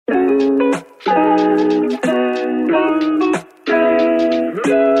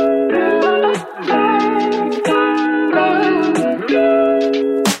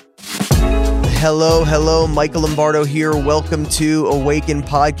Hello. Michael Lombardo here. Welcome to Awaken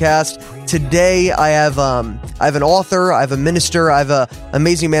Podcast. Today, I have an author, I have a minister, I have an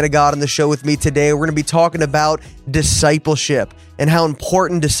amazing man of God on the show with me today. We're going to be talking about discipleship and how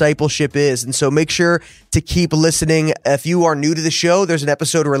important discipleship is. And so make sure to keep listening. If you are new to the show, there's an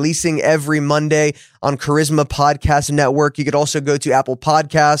episode releasing every Monday on Charisma Podcast Network. You could also go to Apple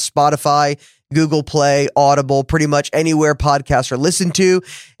Podcasts, Spotify, Google Play, Audible, pretty much anywhere podcasts are listened to,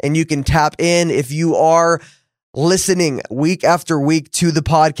 and you can tap in. If you are listening week after week to the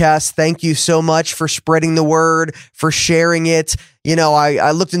podcast, thank you so much for spreading the word, for sharing it. You know,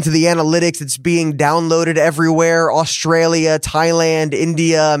 I looked into the analytics. It's being downloaded everywhere: Australia, Thailand,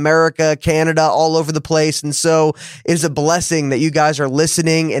 India, America, Canada, all over the place. And so it is a blessing that you guys are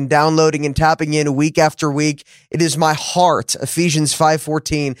listening and downloading and tapping in week after week. It is my heart. Ephesians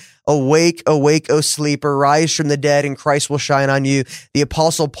 5:14. Awake, awake, O sleeper, rise from the dead, and Christ will shine on you. The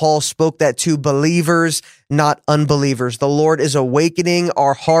Apostle Paul spoke that to believers, not unbelievers. The Lord is awakening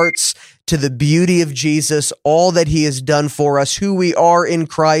our hearts to the beauty of Jesus, all that he has done for us, who we are in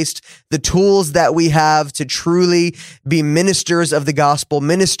Christ, the tools that we have to truly be ministers of the gospel,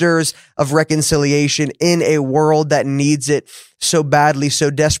 ministers of reconciliation in a world that needs it so badly, so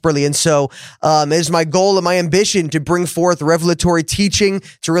desperately. And so it is my goal and my ambition to bring forth revelatory teaching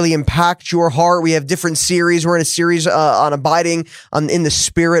to really impact your heart. We have different series. We're in a series on abiding in the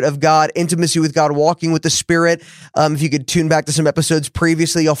Spirit of God, intimacy with God, walking with the Spirit. If you could tune back to some episodes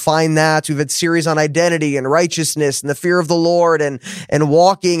previously, you'll find that. We've had series on identity and righteousness and the fear of the Lord and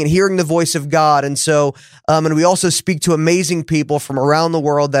walking and hearing the voice of God. And so, and we also speak to amazing people from around the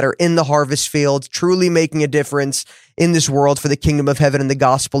world that are in the harvest field, truly making a difference in this world for the kingdom of heaven and the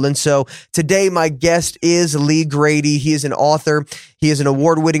gospel. And so today, my guest is Grady. He is an author. He is an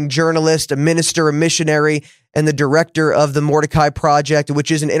award-winning journalist, a minister, a missionary, and the director of the Mordecai Project, which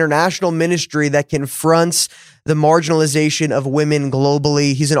is an international ministry that confronts the marginalization of women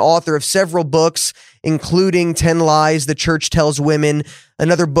globally. He's an author of several books, including 10 Lies the Church Tells Women,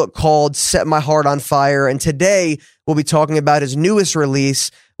 another book called Set My Heart on Fire. And today, we'll be talking about his newest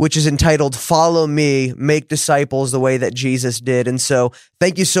release, which is entitled Follow Me, Make Disciples the Way That Jesus Did. And so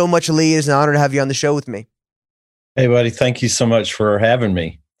thank you so much, Lee. It's an honor to have you on the show with me. Hey, buddy. Thank you so much for having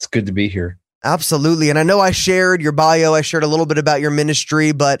me. It's good to be here. Absolutely. And I know I shared your bio. I shared a little bit about your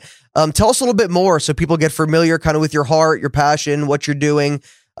ministry, but tell us a little bit more so people get familiar kind of with your heart, your passion, what you're doing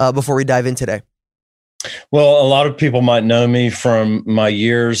before we dive in today. Well, a lot of people might know me from my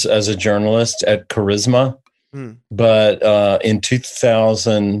years as a journalist at Charisma. But in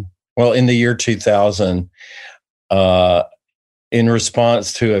the year 2000, in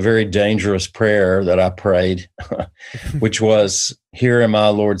response to a very dangerous prayer that I prayed, which was, "Here am I,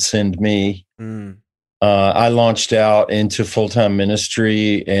 Lord, send me." I launched out into full-time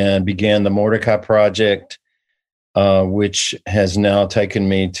ministry and began the Mordecai Project, which has now taken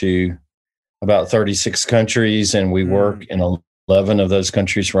me to about 36 countries, and we work in 11 of those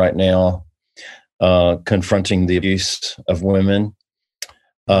countries right now. Confronting the abuse of women.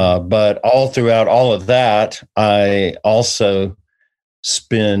 But all throughout all of that, I also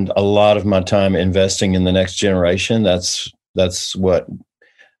spend a lot of my time investing in the next generation. That's what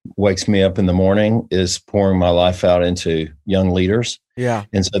wakes me up in the morning, is pouring my life out into young leaders. Yeah.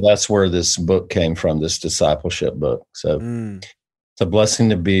 And so that's where this book came from, this discipleship book. So it's a blessing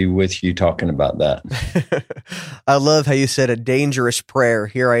to be with you talking about that. I love how you said a dangerous prayer.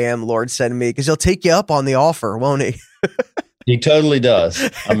 Here I am, Lord, send me, because he'll take you up on the offer, won't he? He totally does.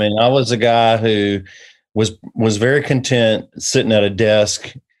 I mean, I was a guy who was very content sitting at a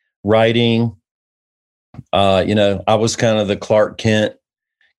desk writing. I was kind of the Clark Kent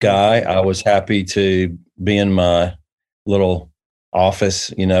guy. I was happy to be in my little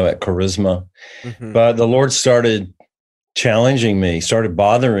office, at Charisma. But the Lord started challenging me, started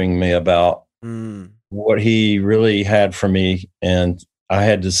bothering me about what he really had for me. And I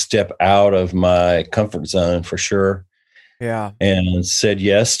had to step out of my comfort zone for sure. Yeah. And said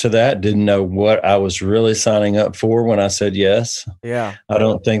yes to that. Didn't know what I was really signing up for when I said yes. Yeah. I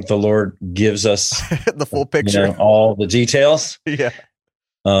don't think the Lord gives us the full picture, all the details. Yeah.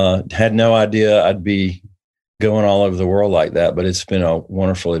 Had no idea I'd be going all over the world like that, but it's been a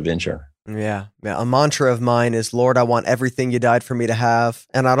wonderful adventure. Yeah. A mantra of mine is, Lord, I want everything you died for me to have,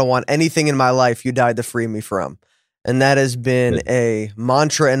 and I don't want anything in my life you died to free me from. And that has been a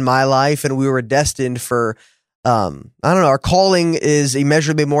mantra in my life, and we were destined for I don't know, our calling is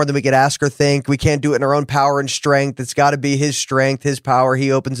immeasurably more than we could ask or think. We can't do it in our own power and strength. It's got to be his strength, his power.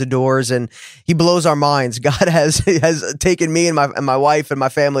 He opens the doors and he blows our minds. God has taken me and my wife and my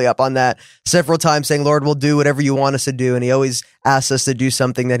family up on that several times, saying, Lord, we'll do whatever you want us to do. And he always asks us to do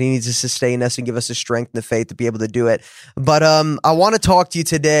something that he needs to sustain us and give us the strength and the faith to be able to do it. But I want to talk to you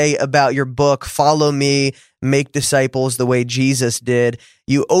today about your book, Follow Me, Make Disciples the Way Jesus Did.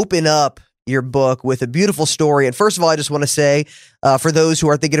 You open up your book with a beautiful story. And first of all, I just want to say, for those who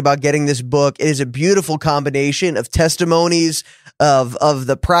are thinking about getting this book, it is a beautiful combination of testimonies, of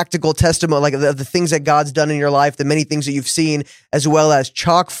the practical testimony, like the things that God's done in your life, the many things that you've seen, as well as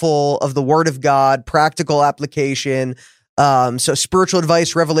chock full of the Word of God, practical application. So spiritual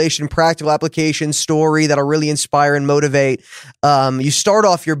advice, revelation, practical application, story that'll really inspire and motivate. You start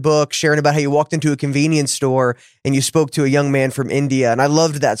off your book sharing about how you walked into a convenience store and you spoke to a young man from India. And I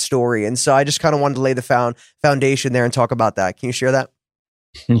loved that story. And so I just kind of wanted to lay the foundation there and talk about that. Can you share that?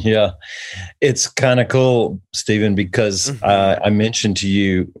 Yeah, it's kind of cool, Stephen, because I mentioned to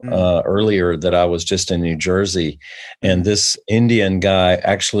you earlier that I was just in New Jersey, and this Indian guy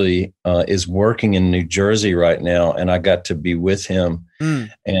actually is working in New Jersey right now, and I got to be with him,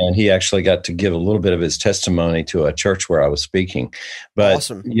 and he actually got to give a little bit of his testimony to a church where I was speaking. But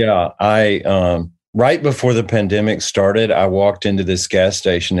awesome. Yeah, right before the pandemic started, I walked into this gas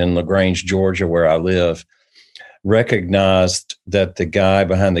station in LaGrange, Georgia, where I live, recognized that the guy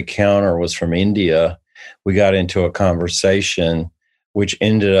behind the counter was from India. We got into a conversation, which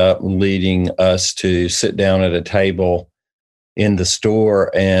ended up leading us to sit down at a table in the store,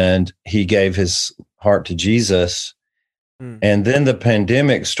 and he gave his heart to Jesus. And then the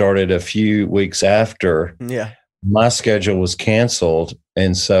pandemic started a few weeks after. Yeah. My schedule was canceled,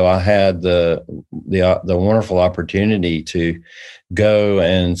 and so I had the wonderful opportunity to go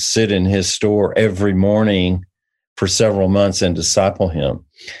and sit in his store every morning for several months and disciple him.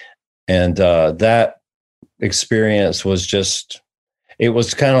 And that experience was it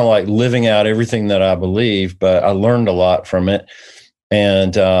was kind of like living out everything that I believe, but I learned a lot from it.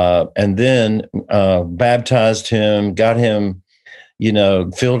 And then baptized him, got him, he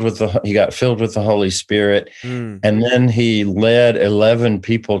got filled with the Holy Spirit. And then he led 11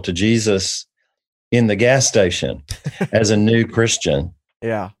 people to Jesus in the gas station as a new Christian.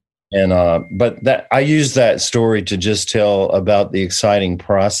 Yeah. And but that I use that story to just tell about the exciting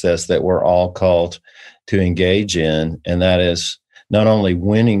process that we're all called to engage in, and that is not only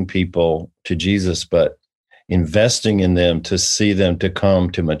winning people to Jesus, but investing in them to see them to come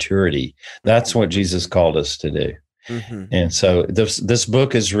to maturity. That's what Jesus called us to do. And so this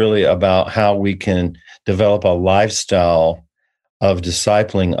book is really about how we can develop a lifestyle of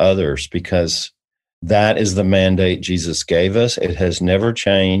discipling others, because that is the mandate Jesus gave us. It has never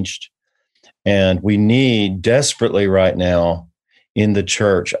changed. And we need desperately right now in the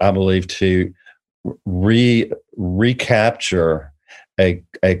church, I believe, to recapture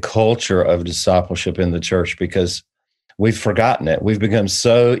a culture of discipleship in the church, because we've forgotten it. We've become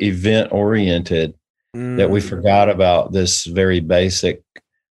so event-oriented that we forgot about this very basic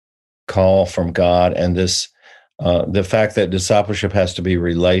call from God, and this the fact that discipleship has to be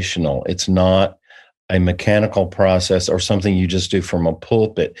relational. It's not a mechanical process or something you just do from a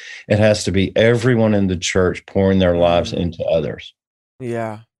pulpit. It has to be everyone in the church pouring their lives into others.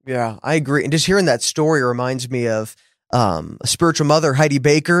 Yeah, I agree. And just hearing that story reminds me of a spiritual mother, Heidi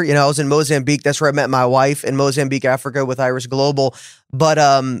Baker. I was in Mozambique. That's where I met my wife, in Mozambique, Africa, with Iris Global. But,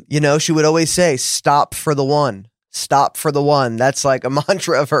 she would always say, stop for the one. Stop for the one. That's like a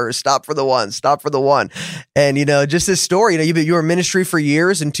mantra of hers. Stop for the one. Stop for the one. And, just this story, you were in ministry for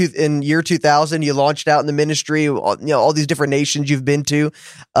years. In year 2000, you launched out in the ministry, all these different nations you've been to.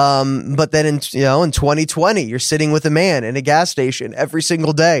 But then in 2020, you're sitting with a man in a gas station every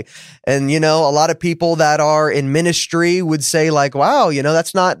single day. And, a lot of people that are in ministry would say like, wow,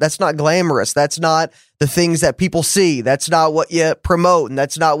 that's not glamorous. That's not the things that people see. That's not what you promote, and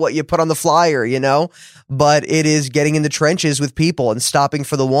that's not what you put on the flyer, but it is getting in the trenches with people and stopping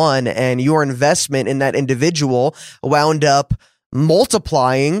for the one. And your investment in that individual wound up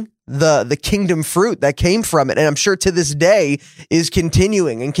multiplying the kingdom fruit that came from it. And I'm sure to this day is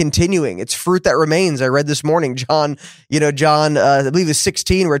continuing. It's fruit that remains. I read this morning, John, I believe it's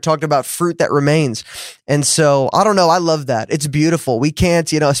 16, where it talked about fruit that remains. And so I don't know. I love that. It's beautiful. We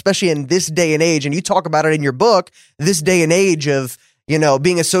can't, especially in this day and age, and you talk about it in your book, this day and age of,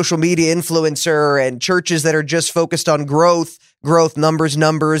 being a social media influencer and churches that are just focused on growth, numbers,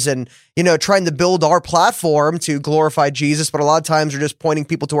 and, trying to build our platform to glorify Jesus. But a lot of times we're just pointing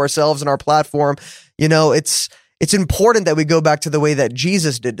people to ourselves and our platform. It's it's important that we go back to the way that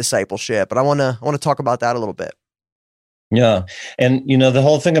Jesus did discipleship. And I want to talk about that a little bit. Yeah. And, the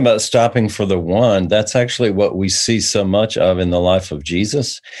whole thing about stopping for the one, that's actually what we see so much of in the life of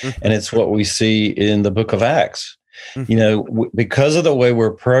Jesus. Mm-hmm. And it's what we see in the book of Acts. Mm-hmm. Because of the way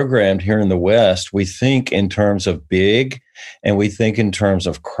we're programmed here in the West, we think in terms of big and we think in terms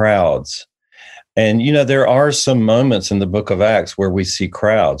of crowds. And, there are some moments in the book of Acts where we see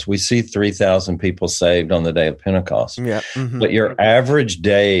crowds. We see 3,000 people saved on the day of Pentecost. Yeah. Mm-hmm. But your average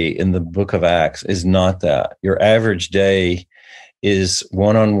day in the book of Acts is not that. Your average day is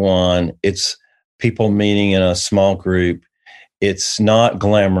one-on-one. It's people meeting in a small group. It's not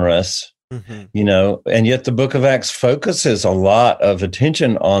glamorous. Mm-hmm. And yet the book of Acts focuses a lot of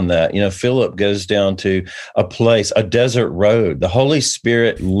attention on that. Philip goes down to a place, a desert road. The Holy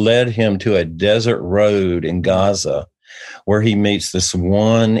Spirit led him to a desert road in Gaza where he meets this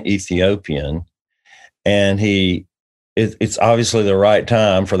one Ethiopian, and it's obviously the right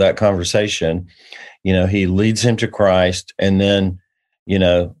time for that conversation. He leads him to Christ, and then,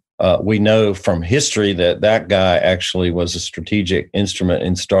 we know from history that guy actually was a strategic instrument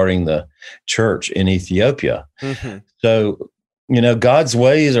in starting the church in Ethiopia. Mm-hmm. So, God's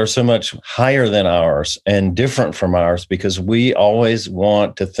ways are so much higher than ours and different from ours because we always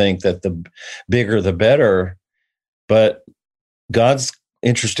want to think that the bigger, the better. But God's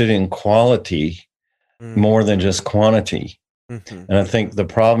interested in quality more than just quantity. Mm-hmm. And I think the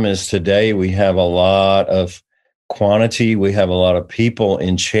problem is today we have a lot of quantity. We have a lot of people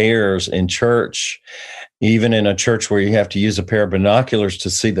in chairs in church, even in a church where you have to use a pair of binoculars to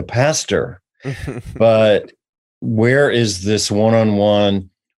see the pastor. But where is this one-on-one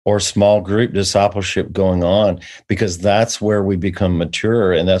or small group discipleship going on? Because that's where we become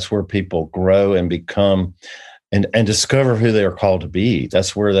mature, and that's where people grow and become and discover who they are called to be.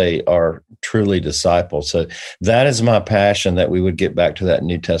 That's where they are truly disciples. So that is my passion, that we would get back to that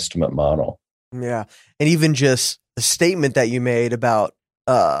New Testament model. Yeah. And even just the statement that you made about,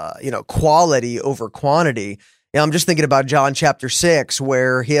 quality over quantity. I'm just thinking about John chapter 6,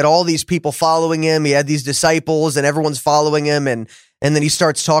 where he had all these people following him. He had these disciples and everyone's following him. And then he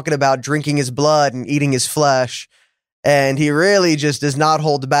starts talking about drinking his blood and eating his flesh. And he really just does not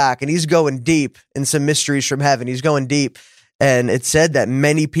hold back. And he's going deep in some mysteries from heaven. He's going deep. And it said that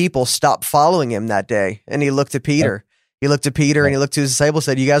many people stopped following him that day. And he looked at Peter. He looked at Peter and he looked to his disciples,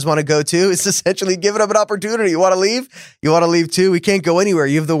 said, "You guys want to go too?" It's essentially giving them an opportunity. You want to leave? You want to leave too? We can't go anywhere.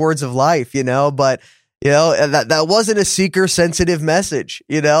 You have the words of life, but that wasn't a seeker sensitive message.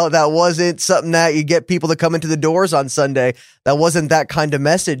 That wasn't something that you get people to come into the doors on Sunday. That wasn't that kind of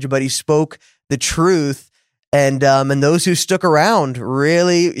message, but he spoke the truth. And those who stuck around,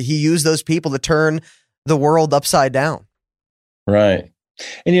 really, he used those people to turn the world upside down. Right.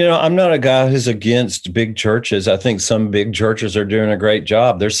 And, I'm not a guy who's against big churches. I think some big churches are doing a great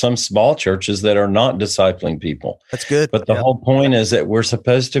job. There's some small churches that are not discipling people. That's good. But the whole point is that we're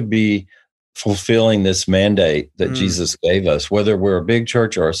supposed to be fulfilling this mandate that Jesus gave us, whether we're a big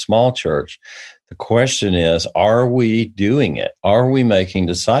church or a small church. The question is, are we doing it? Are we making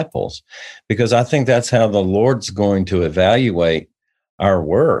disciples? Because I think that's how the Lord's going to evaluate our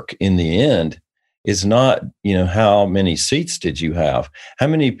work in the end. Is not, how many seats did you have? How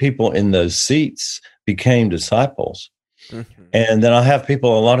many people in those seats became disciples? Mm-hmm. And then I have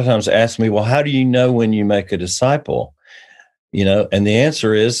people a lot of times ask me, well, how do you know when you make a disciple? And the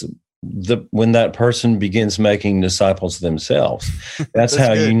answer is when that person begins making disciples themselves. That's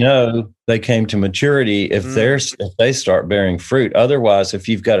how good. You know they came to maturity if they start bearing fruit. Otherwise, if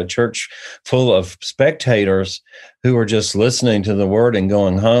you've got a church full of spectators who are just listening to the word and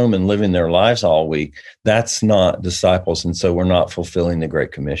going home and living their lives all week, that's not disciples. And so we're not fulfilling the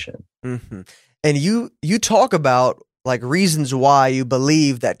Great Commission. Mm-hmm. And you talk about like reasons why you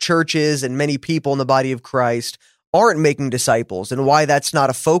believe that churches and many people in the body of Christ aren't making disciples and why that's not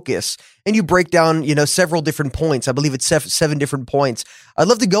a focus. And you break down, several different points. I believe it's 7 different points. I'd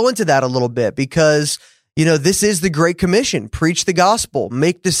love to go into that a little bit because, this is the Great Commission. Preach the gospel,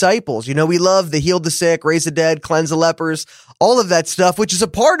 make disciples. We love the heal the sick, raise the dead, cleanse the lepers, all of that stuff, which is a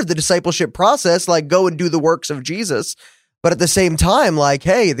part of the discipleship process, like go and do the works of Jesus. But at the same time, like,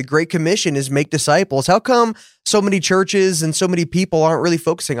 hey, the Great Commission is make disciples. How come so many churches and so many people aren't really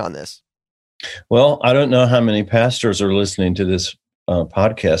focusing on this? Well, I don't know how many pastors are listening to this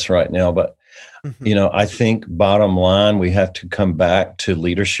podcast right now, but, I think bottom line, we have to come back to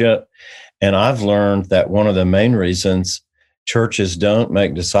leadership. And I've learned that one of the main reasons churches don't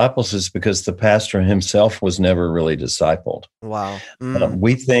make disciples is because the pastor himself was never really discipled. Wow.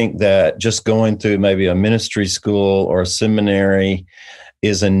 We think that just going through maybe a ministry school or a seminary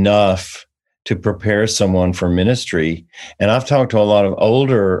is enough to prepare someone for ministry. And I've talked to a lot of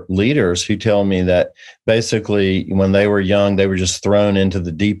older leaders who tell me that basically when they were young, they were just thrown into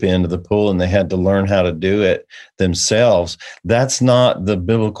the deep end of the pool and they had to learn how to do it themselves. That's not the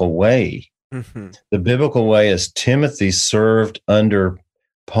biblical way. The biblical way is Timothy served under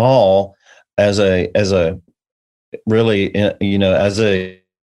Paul as a really, as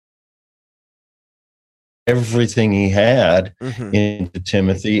everything he had into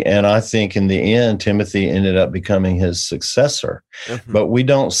Timothy. And I think in the end, Timothy ended up becoming his successor. But we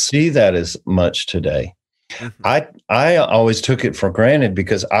don't see that as much today. I always took it for granted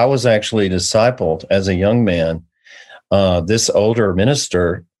because I was actually discipled as a young man. This older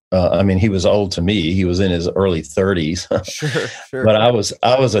minister, he was old to me. He was in his early 30s. Sure. But I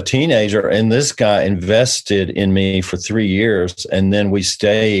was a teenager, and this guy invested in me for 3 years, and then we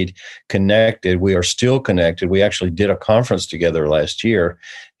stayed connected. We are still connected. We actually did a conference together last year.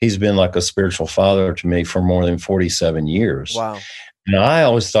 He's been like a spiritual father to me for more than 47 years. Wow. And I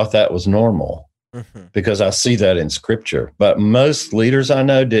always thought that was normal because I see that in Scripture. But most leaders I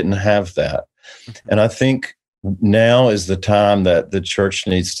know didn't have that. And I think now is the time that the church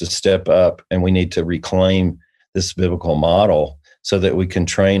needs to step up, and we need to reclaim this biblical model so that we can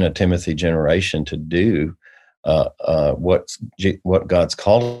train a Timothy generation to do what God's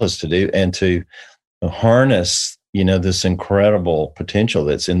called us to do, and to harness, this incredible potential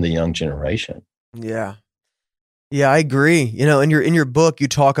that's in the young generation. Yeah, I agree. In your book, you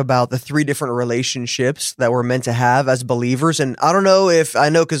talk about the 3 different relationships that we're meant to have as believers. And I don't know if I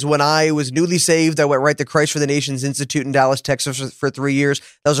know, because when I was newly saved, I went right to Christ for the Nations Institute in Dallas, Texas for 3 years.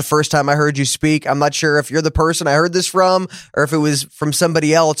 That was the first time I heard you speak. I'm not sure if you're the person I heard this from or if it was from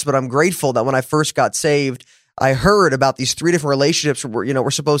somebody else, but I'm grateful that when I first got saved, I heard about these 3 different relationships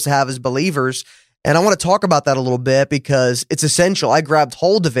we're supposed to have as believers. And I want to talk about that a little bit because it's essential. I grabbed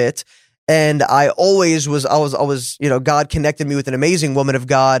hold of it. And I was, God connected me with an amazing woman of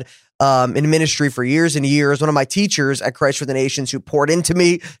God in ministry for years and years. One of my teachers at Christ for the Nations who poured into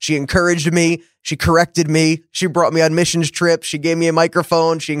me. She encouraged me. She corrected me. She brought me on missions trips. She gave me a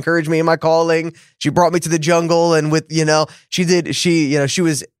microphone. She encouraged me in my calling. She brought me to the jungle. And she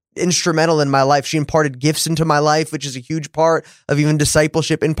was instrumental in my life. She imparted gifts into my life, which is a huge part of even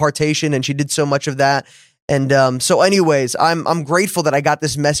discipleship impartation. And she did so much of that. And so anyways, I'm grateful that I got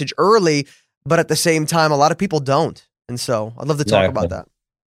this message early, but at the same time, a lot of people don't. And so I'd love to talk about that.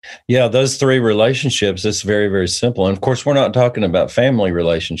 Yeah, those 3 relationships, it's very, very simple. And of course, we're not talking about family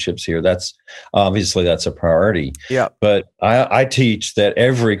relationships here. That's a priority. Yeah. But I teach that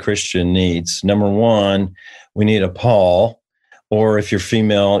every Christian needs, number 1, we need a Paul, or if you're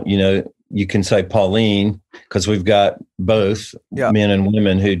female, you can say Pauline, because we've got both men and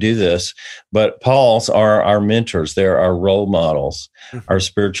women who do this. But Pauls are our mentors. They're our role models, our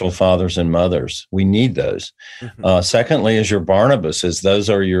spiritual fathers and mothers. We need those. Secondly, is your Barnabases. Those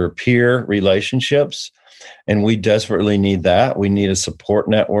are your peer relationships. And we desperately need that. We need a support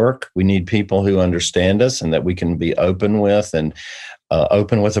network. We need people who understand us and that we can be open with and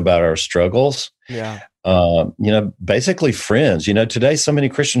open with about our struggles. Yeah. Basically friends. Today so many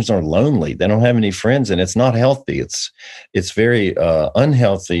Christians are lonely. They don't have any friends, and it's not healthy. It's very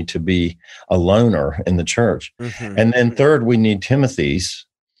unhealthy to be a loner in the church. And then third, we need Timothys,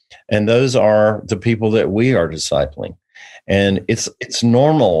 and those are the people that we are discipling. And it's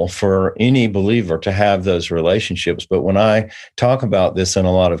normal for any believer to have those relationships. But when I talk about this in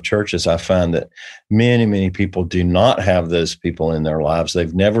a lot of churches, I find that many, many people do not have those people in their lives.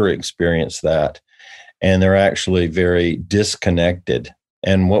 They've never experienced that. And they're actually very disconnected.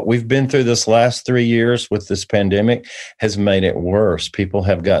 And what we've been through this last 3 years with this pandemic has made it worse. People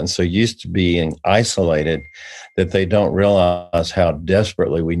have gotten so used to being isolated that they don't realize how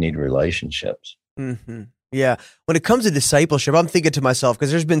desperately we need relationships. Yeah. When it comes to discipleship, I'm thinking to myself,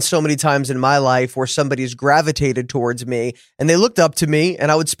 because there's been so many times in my life where somebody's gravitated towards me and they looked up to me,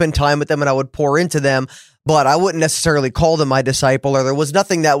 and I would spend time with them and I would pour into them, but I wouldn't necessarily call them my disciple, or there was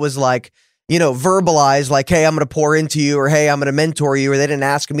nothing that was like, verbalize like, hey, I'm going to pour into you, or hey, I'm going to mentor you, or they didn't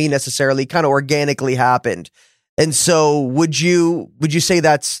ask me necessarily, kind of organically happened. And so would you say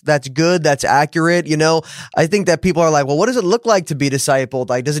that's good? That's accurate? I think that people are like, well, what does it look like to be discipled?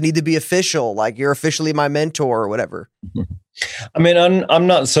 Like, does it need to be official? Like, you're officially my mentor or whatever. I'm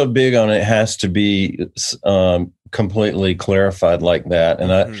not so big on it has to be completely clarified like that.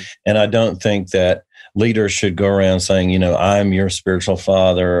 And I don't think that leaders should go around saying, I'm your spiritual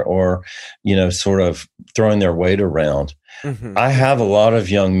father, or, sort of throwing their weight around. I have a lot of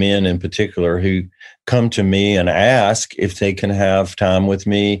young men in particular who come to me and ask if they can have time with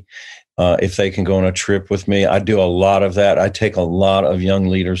me if they can go on a trip with me. I do a lot of that. I take a lot of young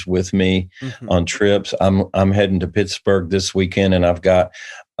leaders with me on trips. I'm heading to Pittsburgh this weekend, and I've got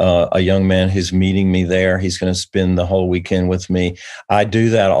a young man who's meeting me there. He's going to spend the whole weekend with me. I do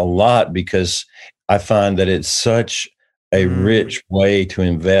that a lot because I find that it's such a rich way to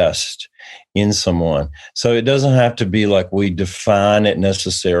invest in someone. So it doesn't have to be like we define it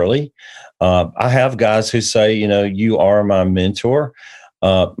necessarily. I have guys who say, you are my mentor.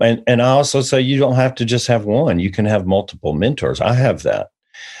 And I also say you don't have to just have one. You can have multiple mentors. I have that.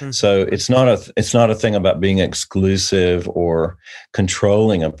 So it's not a thing about being exclusive or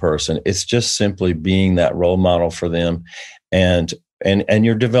controlling a person. It's just simply being that role model for them, and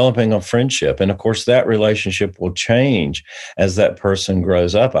you're developing a friendship. And of course, that relationship will change as that person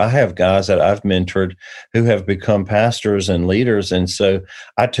grows up. I have guys that I've mentored who have become pastors and leaders, and so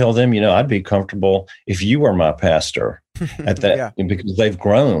I tell them, I'd be comfortable if you were my pastor. At that, because they've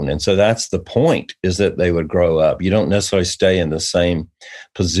grown. And so that's the point, is that they would grow up. You don't necessarily stay in the same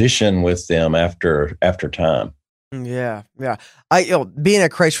position with them after time. Yeah. Being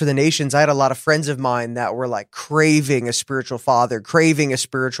at Christ for the Nations, I had a lot of friends of mine that were like craving a spiritual father, craving a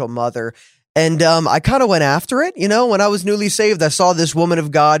spiritual mother. And I kind of went after it. When I was newly saved, I saw this woman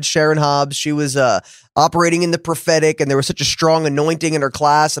of God, Sharon Hobbs. She was operating in the prophetic, and there was such a strong anointing in her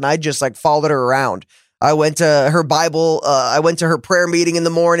class. And I just like followed her around. I went to her Bible. I went to her prayer meeting in the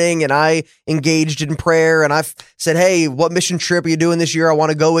morning, and I engaged in prayer. And I said, "Hey, what mission trip are you doing this year? I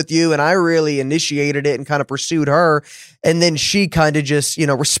want to go with you." And I really initiated it and kind of pursued her. And then she kind of just,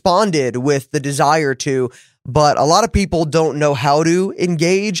 responded with the desire to. But a lot of people don't know how to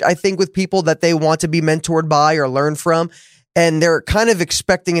engage, I think, with people that they want to be mentored by or learn from. And they're kind of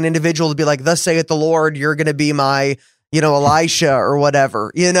expecting an individual to be like, "Thus saith the Lord, you're going to be my Elisha or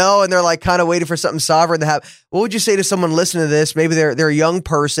whatever, and they're like kind of waiting for something sovereign to happen." What would you say to someone listening to this? Maybe they're a young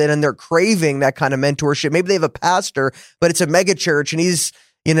person and they're craving that kind of mentorship. Maybe they have a pastor, but it's a mega church, and he's,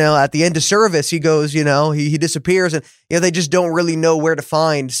 at the end of service, he goes, he disappears, and they just don't really know where to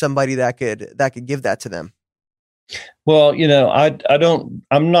find somebody that could give that to them. Well,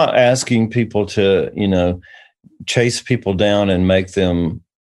 I'm not asking people to, chase people down and make them,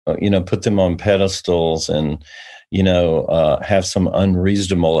 put them on pedestals and, have some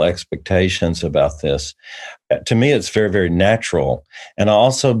unreasonable expectations about this. To me, it's very, very natural. And I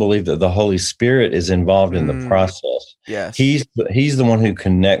also believe that the Holy Spirit is involved in the process. Yes. He's the one who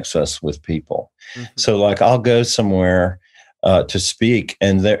connects us with people. So like I'll go somewhere to speak,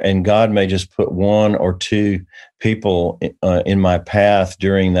 and God may just put one or two people in my path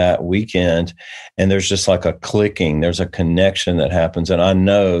during that weekend, and there's just like a clicking, there's a connection that happens, and I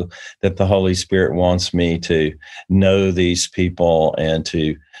know that the Holy Spirit wants me to know these people and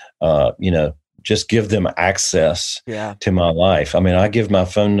to just give them access to my life. I mean, I give my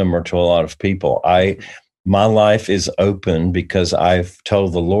phone number to a lot of people. My life is open because I've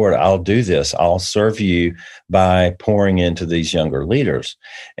told the Lord, I'll do this. I'll serve you by pouring into these younger leaders.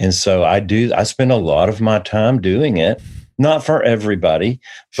 And so I spend a lot of my time doing it, not for everybody,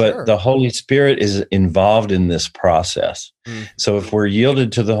 but the Holy Spirit is involved in this process. So if we're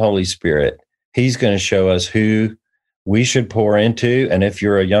yielded to the Holy Spirit, He's going to show us who we should pour into. And if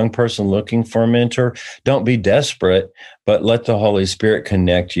you're a young person looking for a mentor, don't be desperate, but let the Holy Spirit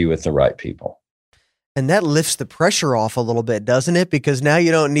connect you with the right people. And that lifts the pressure off a little bit, doesn't it? Because now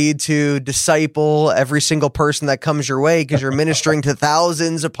you don't need to disciple every single person that comes your way, because you're ministering to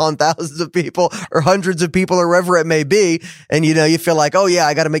thousands upon thousands of people or hundreds of people or wherever it may be. And, you feel like, oh yeah,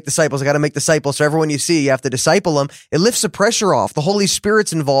 I got to make disciples. So everyone you see, you have to disciple them. It lifts the pressure off. The Holy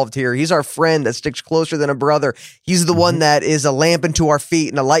Spirit's involved here. He's our friend that sticks closer than a brother. He's the one that is a lamp unto our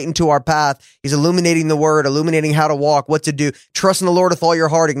feet and a light unto our path. He's illuminating the word, illuminating how to walk, what to do. Trust in the Lord with all your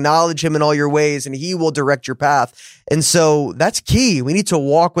heart, acknowledge Him in all your ways, and He will direct your path. And so that's key. We need to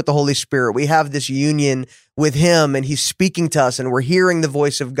walk with the Holy Spirit. We have this union with Him, and He's speaking to us, and we're hearing the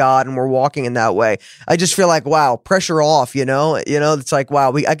voice of God, and we're walking in that way. I just feel like, wow, pressure off, it's like,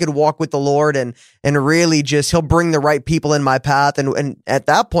 wow, I could walk with the Lord and really just, He'll bring the right people in my path. And at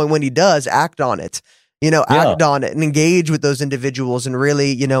that point, when He does, act on it, act on it and engage with those individuals and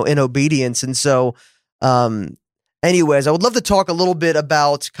really, in obedience. And so, anyways, I would love to talk a little bit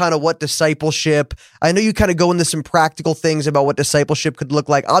about kind of what discipleship, I know you kind of go into some practical things about what discipleship could look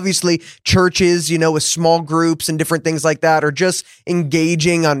like. Obviously, churches, with small groups and different things like that, or just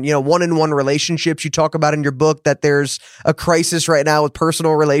engaging on, one-on-one relationships. You talk about in your book that there's a crisis right now with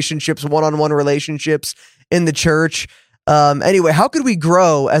personal relationships, one-on-one relationships in the church. Anyway, how could we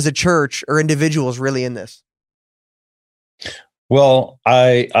grow as a church or individuals really in this? Well,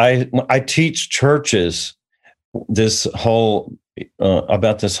 I teach churches this whole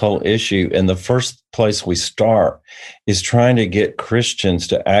about this whole issue. And the first place we start is trying to get Christians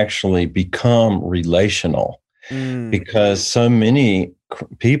to actually become relational, because so many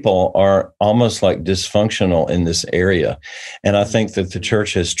people are almost like dysfunctional in this area. And I think that the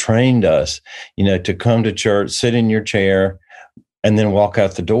church has trained us, to come to church, sit in your chair, and then walk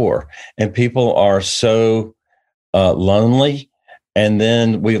out the door. And people are so lonely. And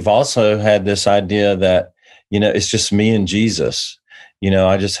then we've also had this idea that, it's just me and Jesus.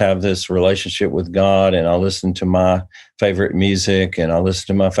 I just have this relationship with God, and I'll listen to my favorite music and I'll listen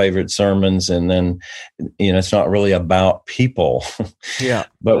to my favorite sermons. And then, it's not really about people. Yeah.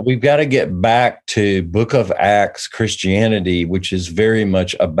 But we've got to get back to Book of Acts Christianity, which is very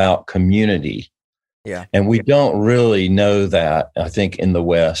much about community. Yeah. And we don't really know that, I think, in the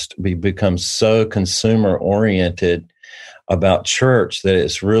West. We become so consumer oriented about church that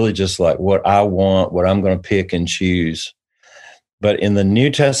it's really just like what I want, what I'm going to pick and choose. But in the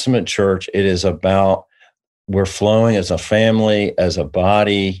New Testament church, it is about we're flowing as a family, as a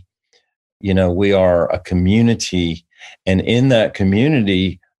body. We are a community. And in that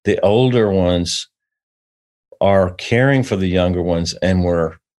community, the older ones are caring for the younger ones, and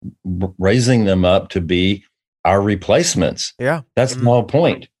we're raising them up to be our replacements. Yeah. That's the whole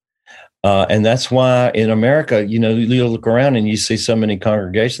point. And that's why in America, you look around and you see so many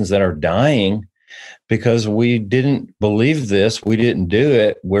congregations that are dying because we didn't believe this. We didn't do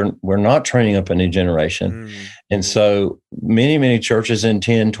it. We're not training up a new generation. And so many, many churches in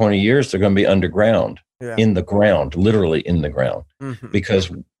 10, 20 years, they're going to be underground, in the ground, literally in the ground,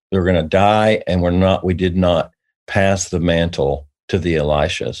 because they're going to die, and we did not pass the mantle to the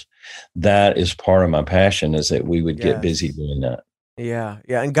Elishas. That is part of my passion, is that we would get busy doing that. Yeah.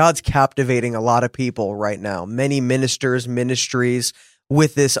 Yeah. And God's captivating a lot of people right now, many ministers, ministries,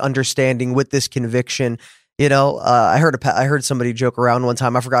 with this understanding, with this conviction. I heard somebody joke around one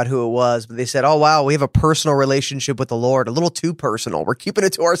time. I forgot who it was, but they said, "Oh, wow, we have a personal relationship with the Lord, a little too personal. We're keeping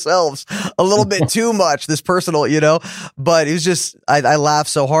it to ourselves a little bit too much, this personal, But it was just, I laugh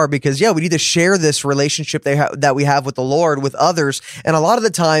so hard because, we need to share this relationship that we have with the Lord with others. And a lot of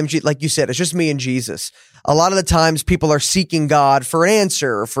the times, like you said, it's just me and Jesus. A lot of the times people are seeking God for an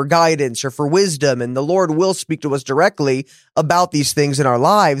answer, for guidance, or for wisdom, and the Lord will speak to us directly about these things in our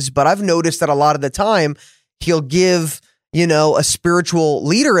lives. But I've noticed that a lot of the time, He'll give, a spiritual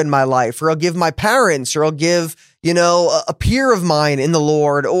leader in my life, or I'll give my parents, or I'll give, a peer of mine in the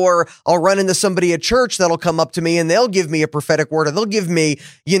Lord, or I'll run into somebody at church that'll come up to me and they'll give me a prophetic word, or they'll give me,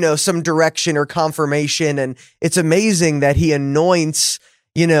 some direction or confirmation. And it's amazing that He anoints,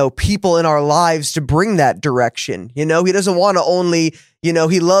 people in our lives to bring that direction. He doesn't want to only,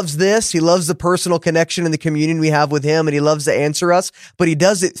 he loves this. He loves the personal connection and the communion we have with Him, and He loves to answer us, but He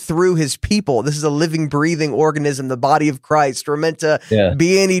does it through His people. This is a living, breathing organism, the body of Christ. We're meant to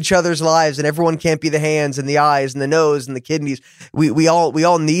be in each other's lives, and everyone can't be the hands and the eyes and the nose and the kidneys. We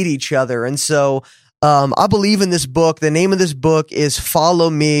all need each other. And so, I believe in this book. The name of this book is Follow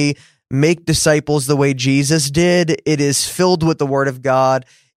Me, Make Disciples the Way Jesus Did. It is filled with the Word of God.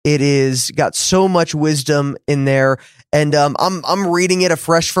 It is got so much wisdom in there. And I'm reading it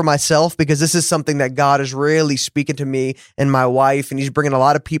afresh for myself because this is something that God is really speaking to me and my wife, and He's bringing a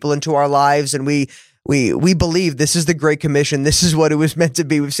lot of people into our lives. And we believe this is the Great Commission. This is what it was meant to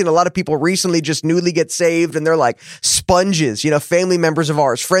be. We've seen a lot of people recently just newly get saved, and they're like sponges, family members of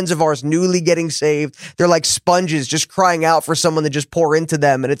ours, friends of ours, newly getting saved. They're like sponges, just crying out for someone to just pour into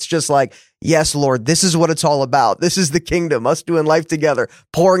them. And it's just like, yes, Lord, this is what it's all about. This is the kingdom, us doing life together,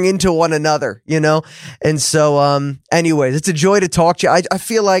 pouring into one another, And so, anyways, it's a joy to talk to you. I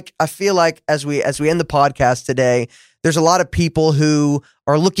feel like as we end the podcast today, there's a lot of people who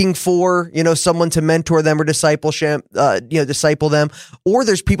are looking for, someone to mentor them or disciple them. Or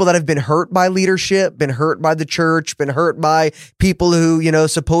there's people that have been hurt by leadership, been hurt by the church, been hurt by people who,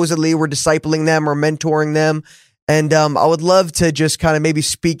 supposedly were discipling them or mentoring them. And I would love to just kind of maybe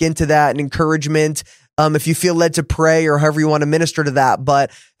speak into that and encouragement. If you feel led to pray or however you want to minister to that. But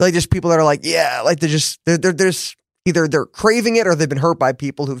like there's people that are like, there's either they're craving it or they've been hurt by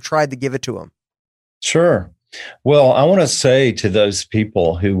people who've tried to give it to them. Sure. Well, I want to say to those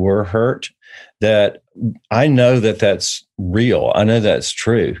people who were hurt that I know that that's real. I know that's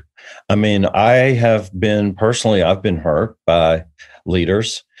true. I mean, I've been hurt by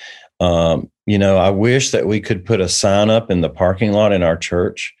leaders. I wish that we could put a sign up in the parking lot in our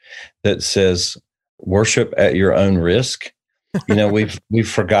church that says, worship at your own risk. We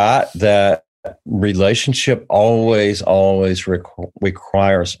forgot that relationship always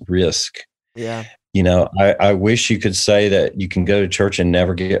requires risk. Yeah. I wish you could say that you can go to church and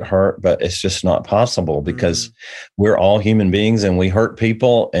never get hurt, but it's just not possible because we're all human beings and we hurt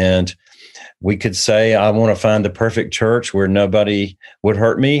people. And we could say, I want to find the perfect church where nobody would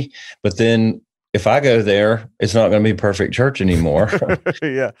hurt me. But then if I go there, it's not going to be perfect church anymore.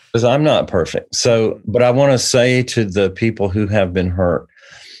 Yeah. Because I'm not perfect. So, but I want to say to the people who have been hurt,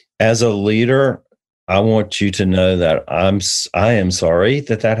 as a leader, I want you to know that I am sorry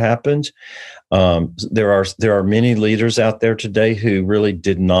that happened. There are many leaders out there today who really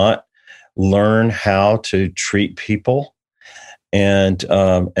did not learn how to treat people, and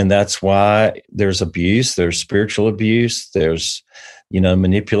that's why there's abuse, there's spiritual abuse, there's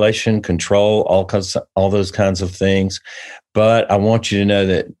manipulation, control, all those kinds of things. But I want you to know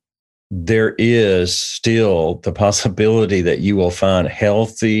that there is still the possibility that you will find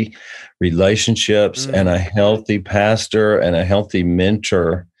healthy relationships and a healthy pastor and a healthy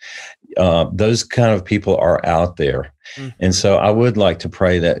mentor. Those kind of people are out there. And so I would like to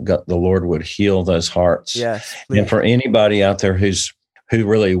pray that the Lord would heal those hearts. Yes, and for anybody out there who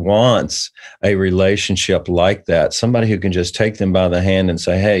really wants a relationship like that, somebody who can just take them by the hand and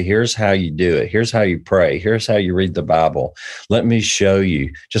say, hey, here's how you do it. Here's how you pray. Here's how you read the Bible. Let me show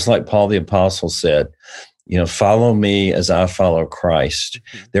you. Just like Paul the Apostle said, follow me as I follow Christ.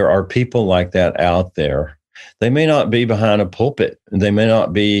 There are people like that out there. They may not be behind a pulpit. They may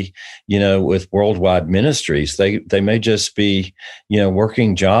not be, with worldwide ministries. They may just be,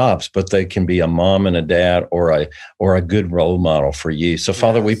 working jobs, but they can be a mom and a dad or a good role model for you. So,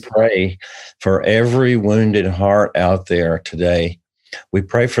 Father, we pray for every wounded heart out there today. We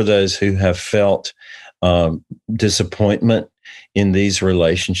pray for those who have felt disappointment in these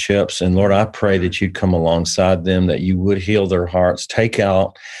relationships. And Lord, I pray that you'd come alongside them, that you would heal their hearts, take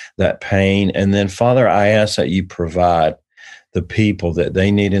out that pain. And then, Father, I ask that you provide the people that they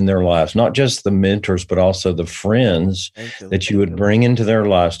need in their lives, not just the mentors, but also the friends that you would bring into their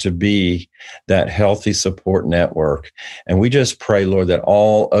lives to be that healthy support network. And we just pray, Lord, that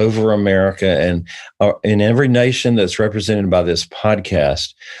all over America and in every nation that's represented by this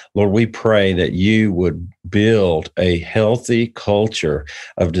podcast, Lord, we pray that you would build a healthy culture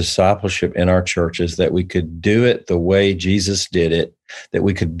of discipleship in our churches, that we could do it the way Jesus did it, that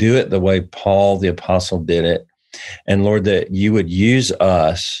we could do it the way Paul the Apostle did it. And Lord, that you would use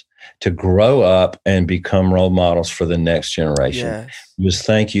us to grow up and become role models for the next generation. Yes. Just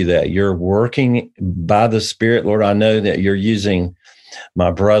thank you that you're working by the Spirit. Lord, I know that you're using my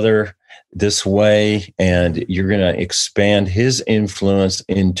brother this way, and you're going to expand his influence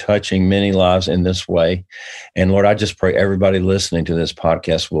in touching many lives in this way. And Lord, I just pray everybody listening to this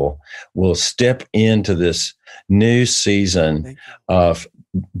podcast will step into this new season of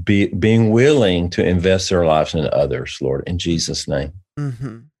being willing to invest their lives in others, Lord, in Jesus' name.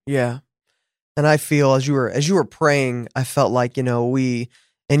 Mm-hmm. Yeah. And I feel as you were praying, I felt like,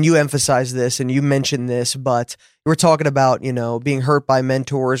 and you emphasized this and you mentioned this, but you were talking about, being hurt by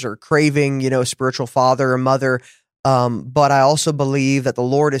mentors or craving, a spiritual father or mother. But I also believe that the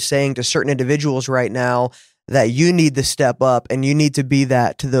Lord is saying to certain individuals right now that you need to step up and you need to be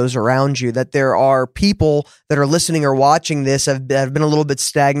that to those around you, that there are people that are listening or watching this have been a little bit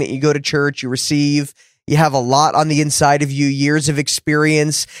stagnant. You go to church, you receive, you have a lot on the inside of you, years of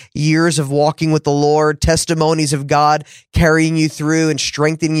experience, years of walking with the Lord, testimonies of God carrying you through and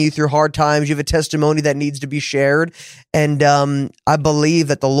strengthening you through hard times. You have a testimony that needs to be shared. And I believe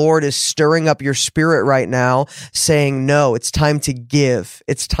that the Lord is stirring up your spirit right now, saying, no, it's time to give.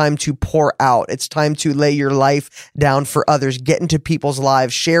 It's time to pour out. It's time to lay your life down for others. Get into people's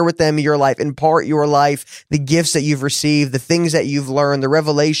lives. Share with them your life. Impart your life, the gifts that you've received, the things that you've learned, the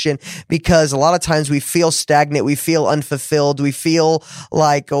revelation, because a lot of times we feel stagnant. We feel unfulfilled. We feel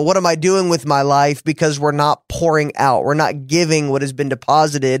like, oh, what am I doing with my life? Because we're not pouring out. We're not giving what has been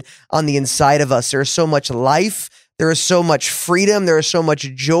deposited on the inside of us. There's so much life. There is so much freedom. There is so much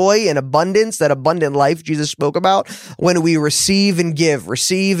joy and abundance, that abundant life Jesus spoke about, when we receive and give,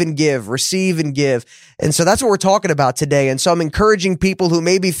 receive and give, receive and give. And so that's what we're talking about today. And so I'm encouraging people who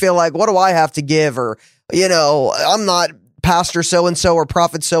maybe feel like, what do I have to give? Or, I'm not pastor so-and-so or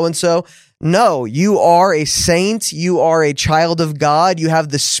prophet so-and-so. No, you are a saint. You are a child of God. You have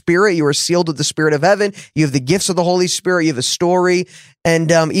the Spirit. You are sealed with the Spirit of heaven. You have the gifts of the Holy Spirit. You have a story.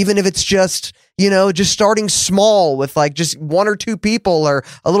 And even if it's just starting small with like just one or two people, or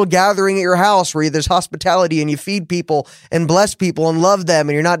a little gathering at your house where there's hospitality and you feed people and bless people and love them,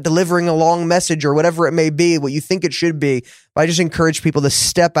 and you're not delivering a long message or whatever it may be, what you think it should be. But I just encourage people to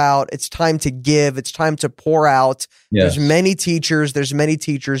step out. It's time to give. It's time to pour out. Yes. There's many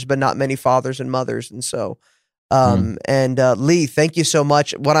teachers, but not many fathers and mothers. And so And Lee, thank you so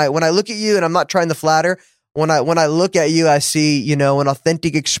much. When I look at you, and I'm not trying to flatter, when I look at you, I see, an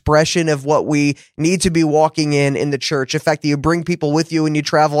authentic expression of what we need to be walking in the church. The fact that you bring people with you when you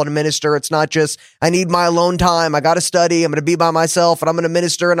travel and minister. It's not just, I need my alone time. I got to study. I'm going to be by myself and I'm going to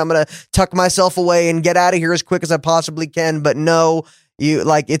minister and I'm going to tuck myself away and get out of here as quick as I possibly can. But no,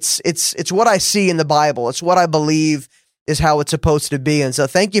 it's what I see in the Bible. It's what I believe is how it's supposed to be. And so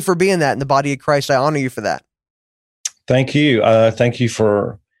thank you for being that in the body of Christ. I honor you for that. Thank you. Thank you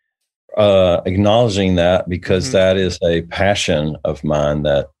for acknowledging that, because that is a passion of mine,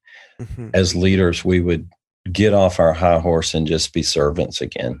 that as leaders, we would get off our high horse and just be servants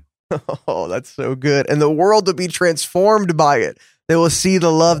again. Oh, that's so good. And the world will be transformed by it. They will see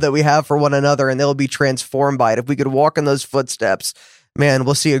the love that we have for one another and they'll be transformed by it. If we could walk in those footsteps, man,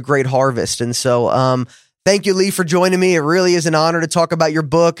 we'll see a great harvest. And so, thank you, Lee, for joining me. It really is an honor to talk about your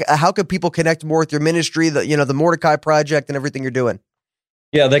book. How could people connect more with your ministry, the Mordecai Project and everything you're doing?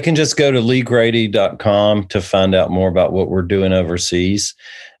 Yeah, they can just go to leegrady.com to find out more about what we're doing overseas,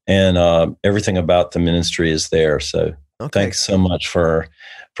 and everything about the ministry is there. So Thanks so much for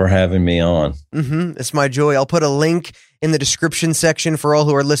having me on. It's my joy. I'll put a link in the description section for all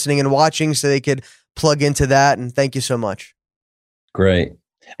who are listening and watching so they could plug into that. And thank you so much. Great.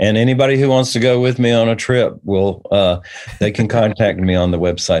 And anybody who wants to go with me on a trip, they can contact me on the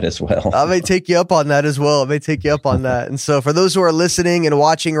website as well. I may take you up on that as well. And so for those who are listening and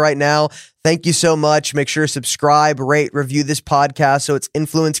watching right now, thank you so much. Make sure to subscribe, rate, review this podcast so its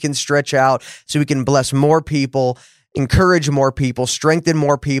influence can stretch out, so we can bless more people, encourage more people, strengthen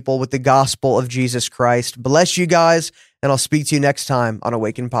more people with the gospel of Jesus Christ. Bless you guys, and I'll speak to you next time on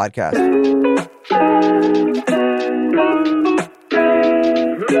Awaken Podcast.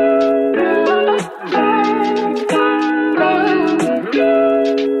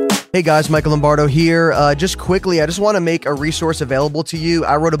 Hey guys, Michael Lombardo here. Just quickly, I just want to make a resource available to you.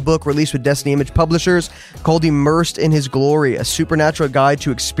 I wrote a book released with Destiny Image Publishers called Immersed in His Glory, a supernatural guide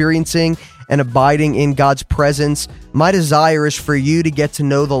to experiencing and abiding in God's presence. My desire is for you to get to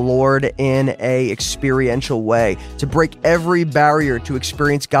know the Lord in a experiential way, to break every barrier to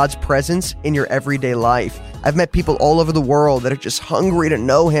experience God's presence in your everyday life. I've met people all over the world that are just hungry to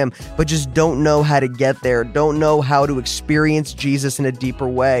know Him, but just don't know how to get there, don't know how to experience Jesus in a deeper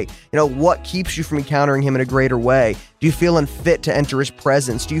way. What keeps you from encountering Him in a greater way? Do you feel unfit to enter His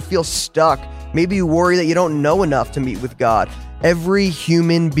presence? Do you feel stuck? Maybe you worry that you don't know enough to meet with God. Every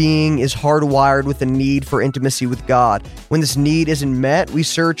human being is hardwired with a need for intimacy with God. When this need isn't met, we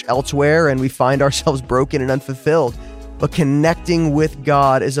search elsewhere and we find ourselves broken and unfulfilled. But connecting with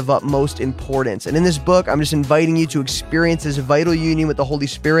God is of utmost importance. And in this book, I'm just inviting you to experience this vital union with the Holy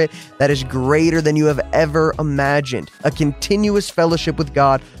Spirit that is greater than you have ever imagined. A continuous fellowship with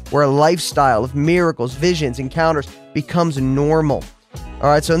God where a lifestyle of miracles, visions, encounters becomes normal. All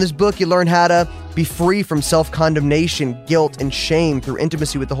right, so in this book, you learn how to be free from self-condemnation, guilt, and shame through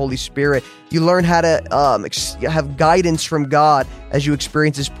intimacy with the Holy Spirit. You learn how to have guidance from God as you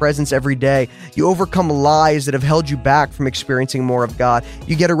experience His presence every day. You overcome lies that have held you back from experiencing more of God.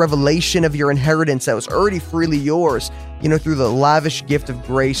 You get a revelation of your inheritance that was already freely yours, through the lavish gift of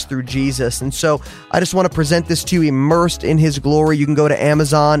grace through Jesus. And so I just want to present this to you, Immersed in His Glory. You can go to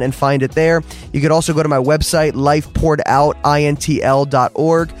Amazon and find it there. You could also go to my website,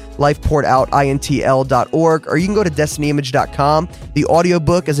 lifepouredoutintl.org, lifepouredoutintl.org, or you can go to destinyimage.com. The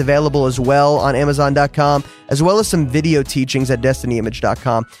audiobook is available as well on amazon.com, as well as some video teachings at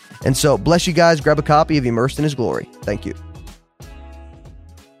destinyimage.com. And so bless you guys. Grab a copy of Immersed in His Glory. Thank you.